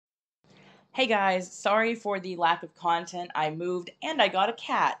Hey guys, sorry for the lack of content. I moved and I got a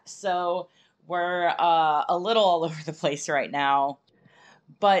cat, so we're a little all over the place right now.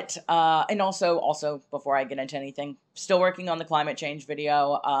 But and also before I get into anything, still working on the climate change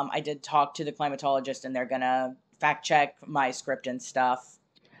video. I did talk to the climatologist, and they're gonna fact check my script and stuff.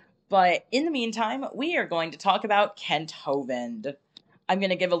 But in the meantime, we are going to talk about Kent Hovind. I'm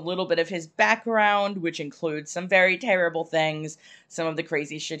going to give a little bit of his background, which includes some very terrible things, some of the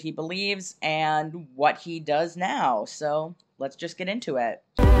crazy shit he believes, and what he does now. So let's just get into it.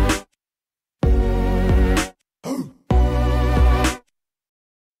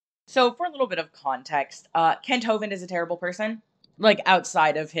 So, for a little bit of context, Kent Hovind is a terrible person, like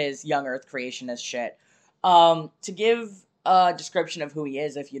outside of his young Earth creationist shit. To give a description of who he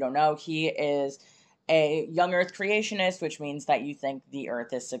is, if you don't know, he is a young Earth creationist, which means that you think the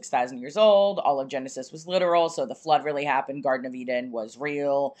Earth is 6,000 years old. All of Genesis was literal, so the flood really happened. Garden of Eden was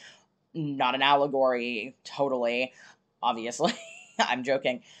real, not an allegory, totally. Obviously, I'm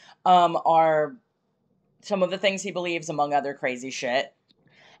joking. Are some of the things he believes, among other crazy shit.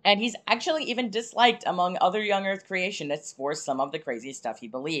 And he's actually even disliked among other young Earth creationists for some of the crazy stuff he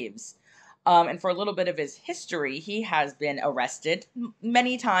believes. And for a little bit of his history, he has been arrested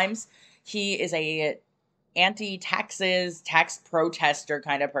many times. He is a anti-taxes, tax protester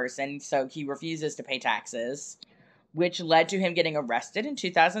kind of person, so he refuses to pay taxes, which led to him getting arrested in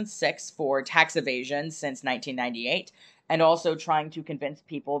 2006 for tax evasion since 1998, and also trying to convince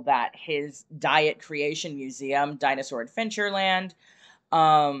people that his diet creation museum, Dinosaur Adventureland,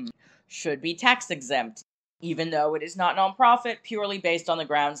 um, should be tax exempt, even though it is not nonprofit, purely based on the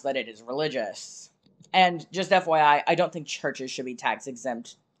grounds that it is religious. And just FYI, I don't think churches should be tax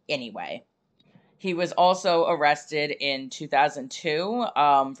exempt anyway. He was also arrested in 2002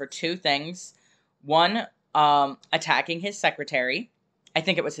 for two things. One, attacking his secretary. I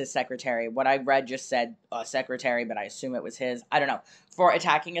think it was his secretary. What I read just said secretary, but I assume it was his. I don't know. For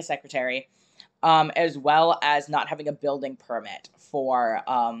attacking a secretary, as well as not having a building permit for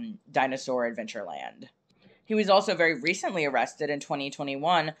Dinosaur Adventureland. He was also very recently arrested in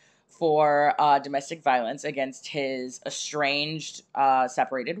 2021 for domestic violence against his estranged,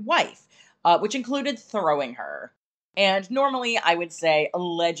 separated wife, which included throwing her. And normally I would say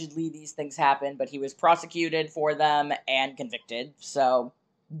allegedly these things happen, but he was prosecuted for them and convicted, so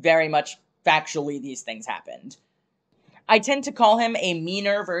very much factually these things happened. I tend to call him a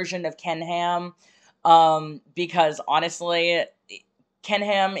meaner version of Ken Ham, because honestly, Ken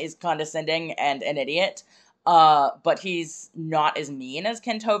Ham is condescending and an idiot, but he's not as mean as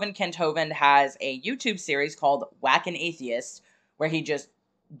Kent Hovind. Kent Hovind has a YouTube series called Whack an Atheist, where he just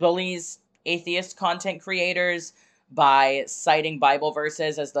bullies atheist content creators by citing Bible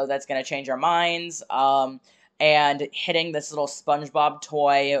verses as though that's going to change our minds, and hitting this little SpongeBob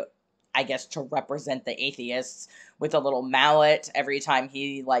toy, I guess, to represent the atheists with a little mallet every time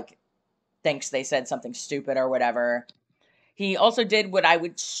he, like, thinks they said something stupid or whatever. He also did what I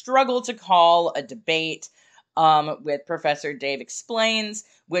would struggle to call a debate with Professor Dave Explains,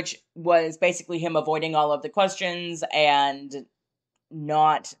 which was basically him avoiding all of the questions and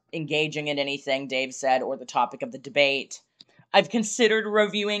not engaging in anything Dave said or the topic of the debate. I've considered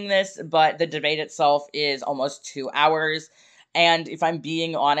reviewing this, but the debate itself is almost 2 hours. And if I'm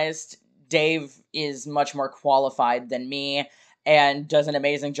being honest, Dave is much more qualified than me and does an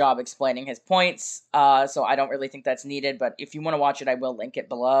amazing job explaining his points. So I don't really think that's needed. But if you want to watch it, I will link it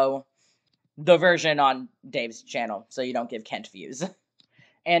below. The version on Dave's channel, so you don't give Kent views.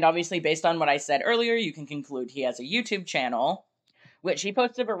 And obviously, based on what I said earlier, you can conclude he has a YouTube channel, which he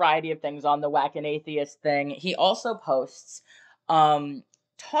posts a variety of things on, the Whack an Atheist thing. He also posts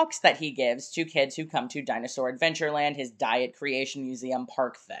talks that he gives to kids who come to Dinosaur Adventureland, his diet creation museum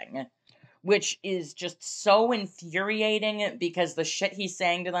park thing, which is just so infuriating because the shit he's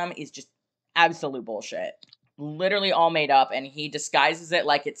saying to them is just absolute bullshit. Literally all made up, and he disguises it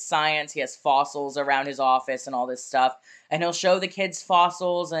like it's science. He has fossils around his office and all this stuff, and he'll show the kids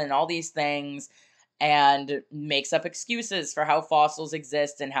fossils and all these things, and makes up excuses for how fossils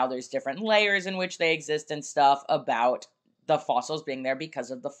exist and how there's different layers in which they exist and stuff about the fossils being there because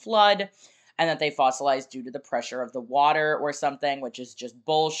of the flood, and that they fossilized due to the pressure of the water or something, which is just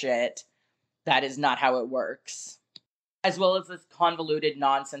bullshit. That is not how it works. As well as this convoluted,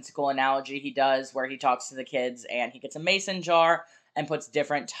 nonsensical analogy he does where he talks to the kids and he gets a mason jar and puts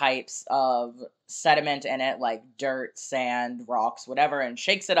different types of sediment in it, like dirt, sand, rocks, whatever, and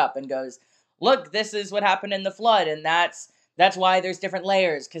shakes it up and goes, look, this is what happened in the flood, and that's why there's different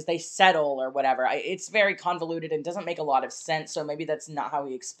layers, because they settle or whatever. It's very convoluted and doesn't make a lot of sense, so maybe that's not how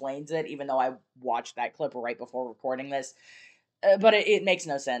he explains it, even though I watched that clip right before recording this. But it makes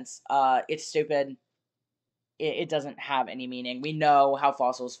no sense. It's stupid. It doesn't have any meaning. We know how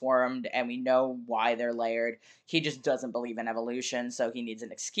fossils formed, and we know why they're layered. He just doesn't believe in evolution, so he needs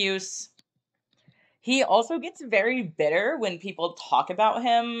an excuse. He also gets very bitter when people talk about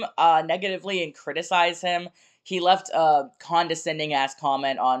him negatively and criticize him. He left a condescending ass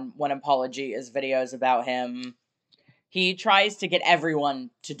comment on One Apology is videos about him. He tries to get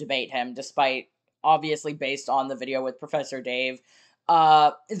everyone to debate him, despite, obviously based on the video with Professor Dave,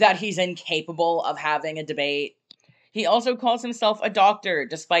 that he's incapable of having a debate. He also calls himself a doctor,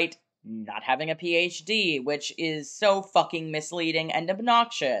 despite not having a PhD, which is so fucking misleading and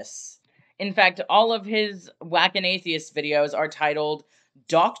obnoxious. In fact, all of his Whack an Atheist videos are titled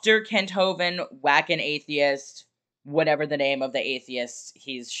Dr. Kent Hovind, Whack an Atheist, whatever the name of the atheist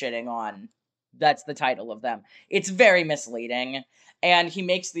he's shitting on. That's the title of them. It's very misleading. And he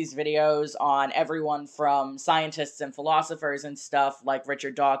makes these videos on everyone from scientists and philosophers and stuff like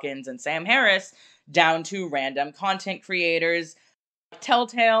Richard Dawkins and Sam Harris, down to random content creators like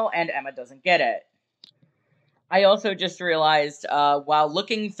Telltale and Emma Doesn't Get It. I also just realized, while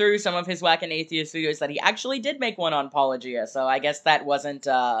looking through some of his Whack and Atheist videos, that he actually did make one on Apologia, so I guess that wasn't,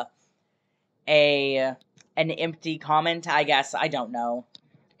 an empty comment, I guess, I don't know.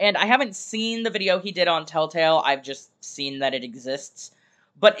 And I haven't seen the video he did on Telltale, I've just seen that it exists.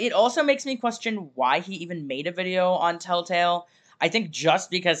 But it also makes me question why he even made a video on Telltale. I think just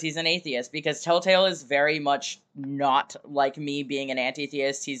because he's an atheist, because Telltale is very much not like me being an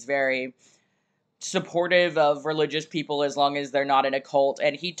anti-theist. He's very supportive of religious people as long as they're not in a cult,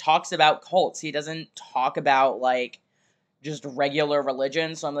 and he talks about cults. He doesn't talk about, like, just regular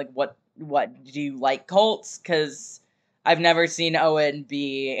religion, so I'm like, what, do you like cults? Because I've never seen Owen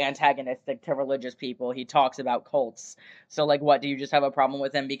be antagonistic to religious people. He talks about cults. So, like, what, do you just have a problem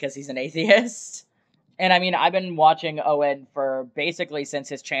with him because he's an atheist? And I mean, I've been watching Owen for basically since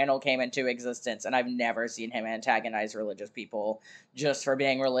his channel came into existence, and I've never seen him antagonize religious people just for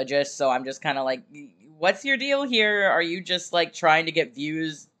being religious, so I'm just kind of like, what's your deal here? Are you just, like, trying to get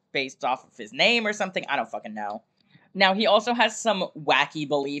views based off of his name or something? I don't fucking know. Now, he also has some wacky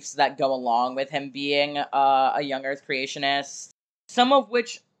beliefs that go along with him being a young Earth creationist, some of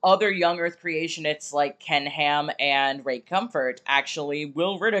which other young Earth creationists like Ken Ham and Ray Comfort actually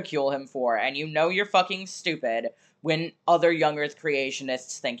will ridicule him for, and you know you're fucking stupid when other young Earth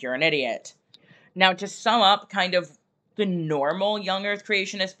creationists think you're an idiot. Now, to sum up kind of the normal young Earth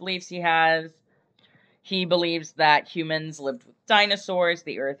creationist beliefs he believes that humans lived with dinosaurs,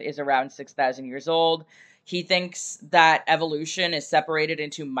 the Earth is around 6,000 years old. He thinks that evolution is separated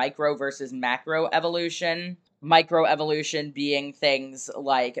into micro versus macro evolution. Microevolution being things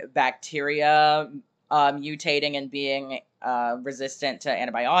like bacteria mutating and being resistant to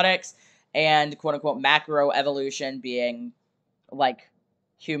antibiotics, and quote-unquote macroevolution being like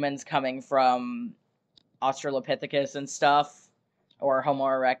humans coming from Australopithecus and stuff, or Homo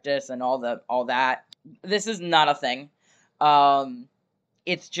erectus and all that. This is not a thing.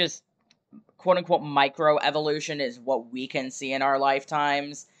 It's just quote-unquote microevolution is what we can see in our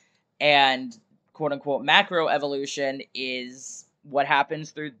lifetimes, and quote-unquote macroevolution is what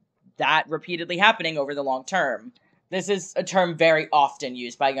happens through that repeatedly happening over the long term. This is a term very often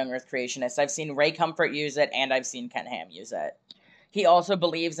used by young Earth creationists. I've seen Ray Comfort use it, and I've seen Ken Ham use it. He also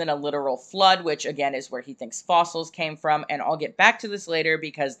believes in a literal flood, which again is where he thinks fossils came from, and I'll get back to this later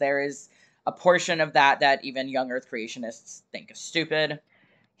because there is a portion of that even young Earth creationists think is stupid.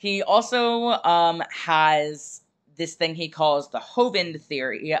 He also has this thing he calls the Hovind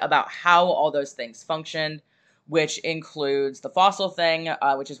theory about how all those things functioned, which includes the fossil thing,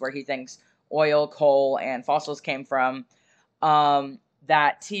 which is where he thinks oil, coal, and fossils came from,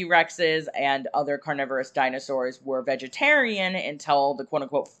 that T-Rexes and other carnivorous dinosaurs were vegetarian until the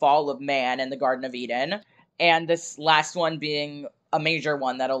quote-unquote fall of man in the Garden of Eden, and this last one being a major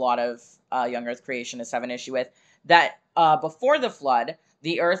one that a lot of young Earth creationists have an issue with, that before the flood,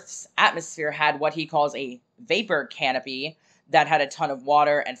 the Earth's atmosphere had what he calls a vapor canopy that had a ton of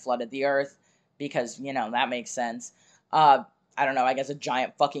water and flooded the Earth, because, you know, that makes sense. I don't know, I guess a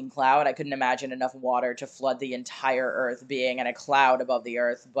giant fucking cloud. I couldn't imagine enough water to flood the entire Earth being in a cloud above the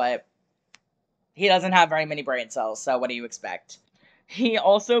Earth, but he doesn't have very many brain cells, so what do you expect? He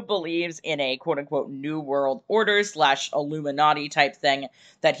also believes in a quote-unquote New World Order / Illuminati type thing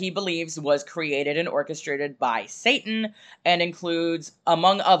that he believes was created and orchestrated by Satan, and includes,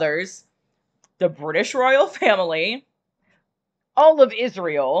 among others, the British royal family, all of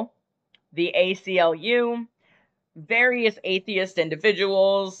Israel, the ACLU, various atheist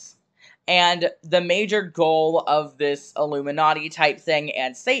individuals, and the major goal of this Illuminati type thing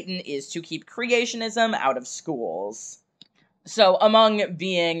and Satan is to keep creationism out of schools. So, among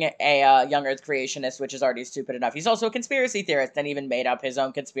being a young Earth creationist, which is already stupid enough, he's also a conspiracy theorist and even made up his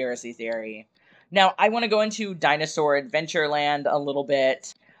own conspiracy theory. Now, I want to go into Dinosaur Adventureland a little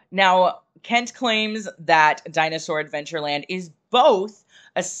bit. Now, Kent claims that Dinosaur Adventureland is both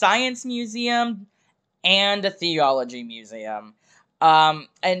a science museum and a theology museum. And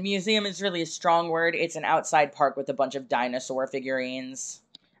museum is really a strong word. It's an outside park with a bunch of dinosaur figurines.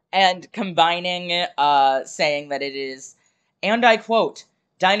 And combining, saying that it is, and I quote,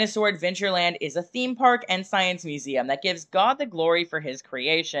 Dinosaur Adventureland is a theme park and science museum that gives God the glory for his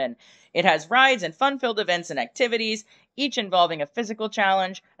creation. It has rides and fun-filled events and activities, each involving a physical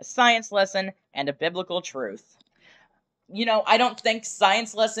challenge, a science lesson, and a biblical truth. You know, I don't think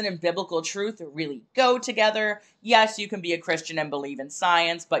science lesson and biblical truth really go together. Yes, you can be a Christian and believe in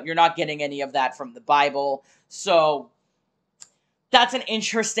science, but you're not getting any of that from the Bible. So, that's an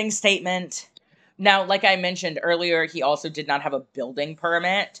interesting statement. Now, like I mentioned earlier, he also did not have a building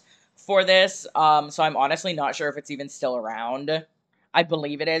permit for this, so I'm honestly not sure if it's even still around. I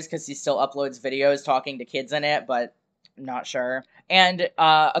believe it is, because he still uploads videos talking to kids in it, but I'm not sure. And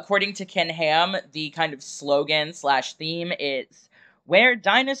according to Ken Ham, the kind of slogan slash theme is "Where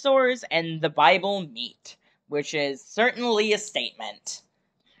Dinosaurs and the Bible Meet," which is certainly a statement.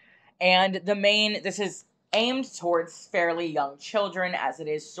 And this is aimed towards fairly young children, as it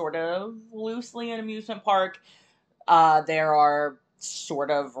is sort of loosely an amusement park. There are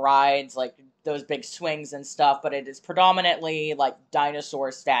sort of rides, like those big swings and stuff, but it is predominantly like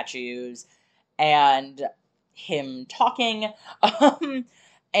dinosaur statues and him talking.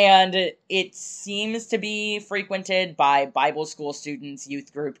 And it seems to be frequented by Bible school students,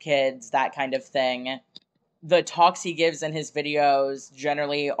 youth group kids, that kind of thing. The talks he gives in his videos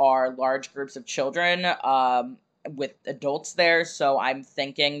generally are large groups of children, with adults there, so I'm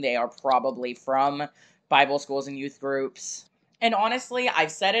thinking they are probably from Bible schools and youth groups. And honestly,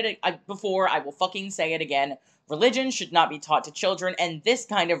 I've said it before, I will fucking say it again. Religion should not be taught to children, and this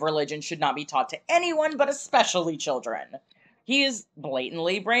kind of religion should not be taught to anyone, but especially children. He is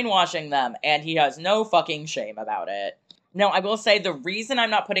blatantly brainwashing them, and he has no fucking shame about it. Now, I will say the reason I'm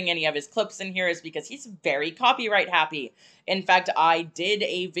not putting any of his clips in here is because he's very copyright happy. In fact, I did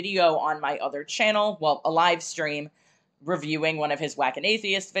a video on my other channel, well, a live stream, reviewing one of his Whack an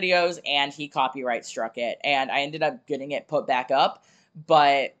Atheist videos, and he copyright struck it. And I ended up getting it put back up,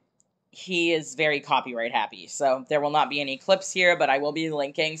 but he is very copyright happy. So there will not be any clips here, but I will be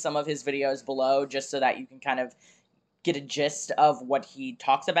linking some of his videos below just so that you can kind of get a gist of what he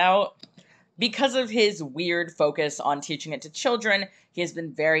talks about. Because of his weird focus on teaching it to children, he has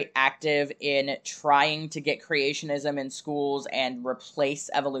been very active in trying to get creationism in schools and replace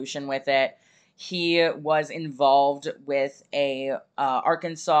evolution with it. He was involved with a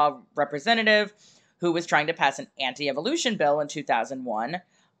Arkansas representative who was trying to pass an anti-evolution bill in 2001.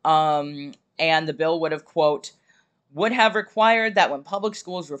 And the bill would have, quote, would have required that when public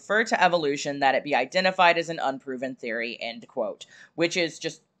schools refer to evolution that it be identified as an unproven theory, end quote. Which is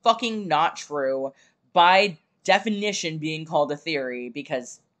just fucking not true, by definition being called a theory,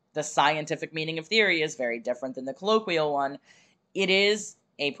 because the scientific meaning of theory is very different than the colloquial one. It is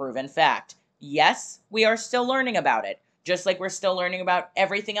a proven fact. Yes, we are still learning about it, just like we're still learning about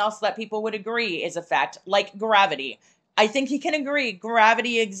everything else that people would agree is a fact, like gravity. I think he can agree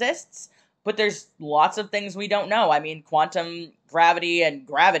gravity exists, but there's lots of things we don't know. I mean, quantum gravity and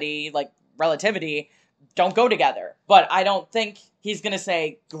gravity, like relativity, don't go together. But I don't think he's going to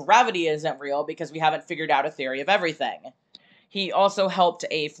say gravity isn't real because we haven't figured out a theory of everything. He also helped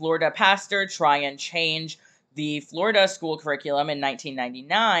a Florida pastor try and change the Florida school curriculum in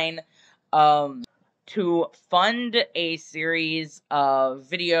 1999 to fund a series of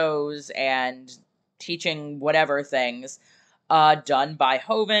videos and teaching whatever things done by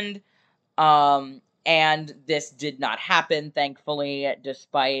Hovind. And this did not happen, thankfully,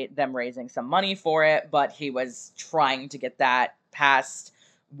 despite them raising some money for it, but he was trying to get that passed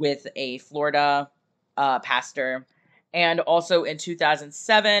with a Florida pastor. And also in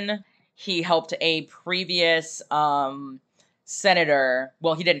 2007, he helped a previous senator.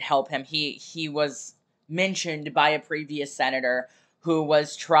 Well, he didn't help him. He was mentioned by a previous senator who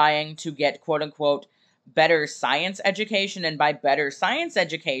was trying to get, quote-unquote, better science education, and by better science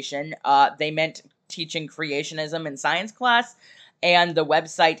education, they meant teaching creationism in science class, and the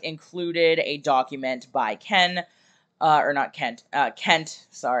website included a document by Kent,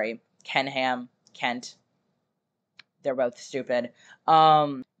 they're both stupid,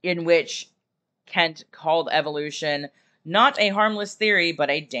 in which Kent called evolution not a harmless theory,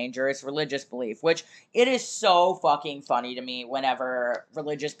 but a dangerous religious belief, which it is so fucking funny to me whenever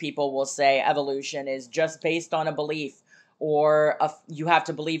religious people will say evolution is just based on a belief, or you have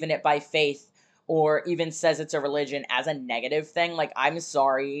to believe in it by faith, or even says it's a religion as a negative thing. Like, I'm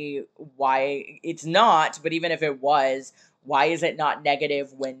sorry, why it's not, but even if it was, why is it not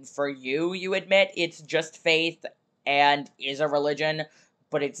negative when for you admit it's just faith and is a religion,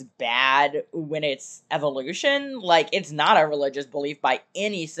 but it's bad when it's evolution? Like, it's not a religious belief by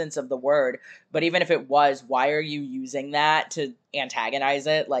any sense of the word, but even if it was, why are you using that to antagonize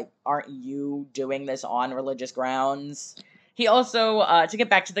it? Like, aren't you doing this on religious grounds? He also, to get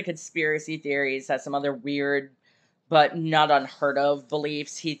back to the conspiracy theories, has some other weird but not unheard of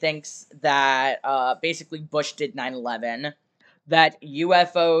beliefs. He thinks that basically Bush did 9/11, that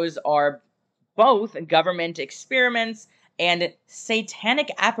UFOs are both government experiments and satanic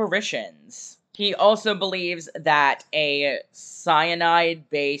apparitions. He also believes that a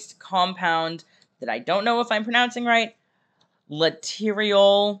cyanide-based compound that I don't know if I'm pronouncing right,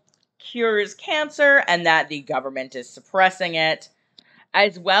 laterial, cures cancer, and that the government is suppressing it,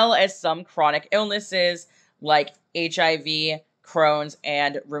 as well as some chronic illnesses like HIV, Crohn's,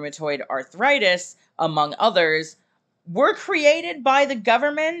 and rheumatoid arthritis, among others, were created by the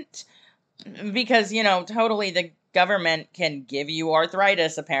government because, you know, totally the government can give you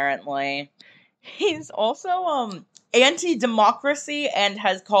arthritis, apparently. He's also anti-democracy and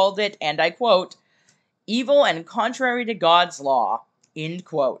has called it, and I quote, evil and contrary to God's law, end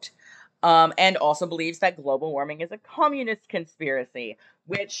quote. And also believes that global warming is a communist conspiracy,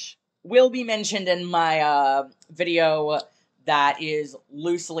 which will be mentioned in my video that is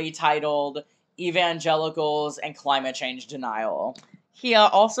loosely titled Evangelicals and Climate Change Denial. He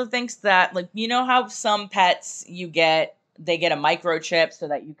also thinks that, like, you know how some pets they get a microchip so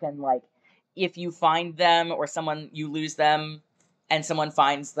that you can, like, if you find them or you lose them and someone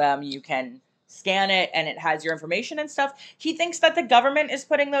finds them, you can scan it and it has your information and stuff. He thinks that the government is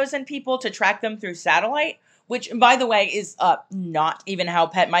putting those in people to track them through satellite, which, by the way, is not even how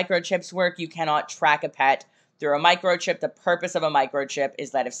pet microchips work. You cannot track a pet through a microchip. The purpose of a microchip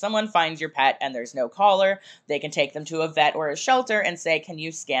is that if someone finds your pet and there's no collar, they can take them to a vet or a shelter and say, can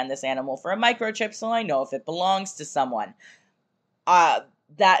you scan this animal for a microchip so I know if it belongs to someone?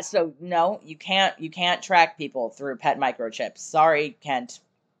 No, you can't track people through pet microchips. Sorry, Kent.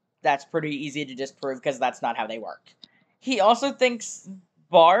 That's pretty easy to disprove because that's not how they work. He also thinks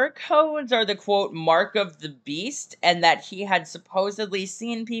barcodes are the, quote, mark of the beast, and that he had supposedly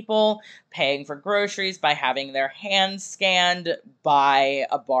seen people paying for groceries by having their hands scanned by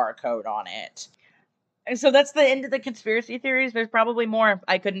a barcode on it. And so that's the end of the conspiracy theories. There's probably more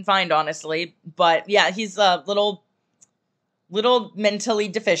I couldn't find, honestly. But yeah, he's a little mentally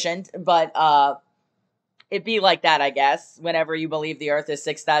deficient, but it'd be like that, I guess. Whenever you believe the Earth is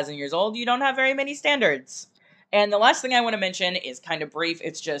 6,000 years old, you don't have very many standards. And the last thing I want to mention is kind of brief.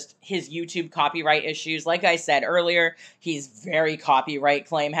 It's just his YouTube copyright issues. Like I said earlier, he's very copyright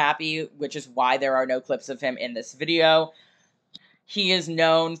claim happy, which is why there are no clips of him in this video. He is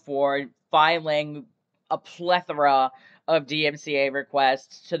known for filing a plethora of DMCA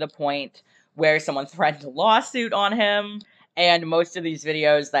requests to the point where someone threatened a lawsuit on him. And most of these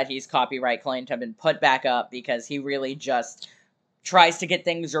videos that he's copyright claimed have been put back up because he really just tries to get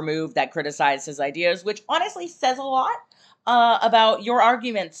things removed that criticize his ideas, which honestly says a lot about your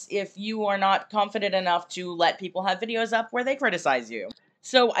arguments if you are not confident enough to let people have videos up where they criticize you.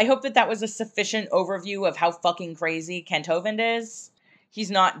 So I hope that was a sufficient overview of how fucking crazy Kent Hovind is. He's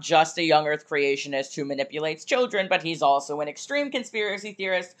not just a young Earth creationist who manipulates children, but he's also an extreme conspiracy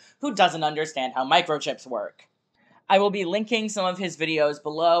theorist who doesn't understand how microchips work. I will be linking some of his videos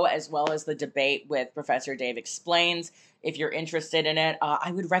below, as well as the debate with Professor Dave Explains. If you're interested in it,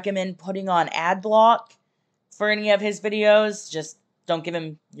 I would recommend putting on ad block for any of his videos. Just don't give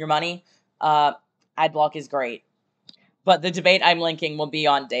him your money. Ad block is great. But the debate I'm linking will be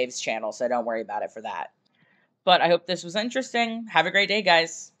on Dave's channel, so don't worry about it for that. But I hope this was interesting. Have a great day,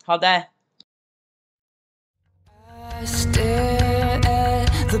 guys. Ha det. I stare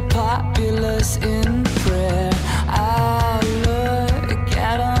at the populace in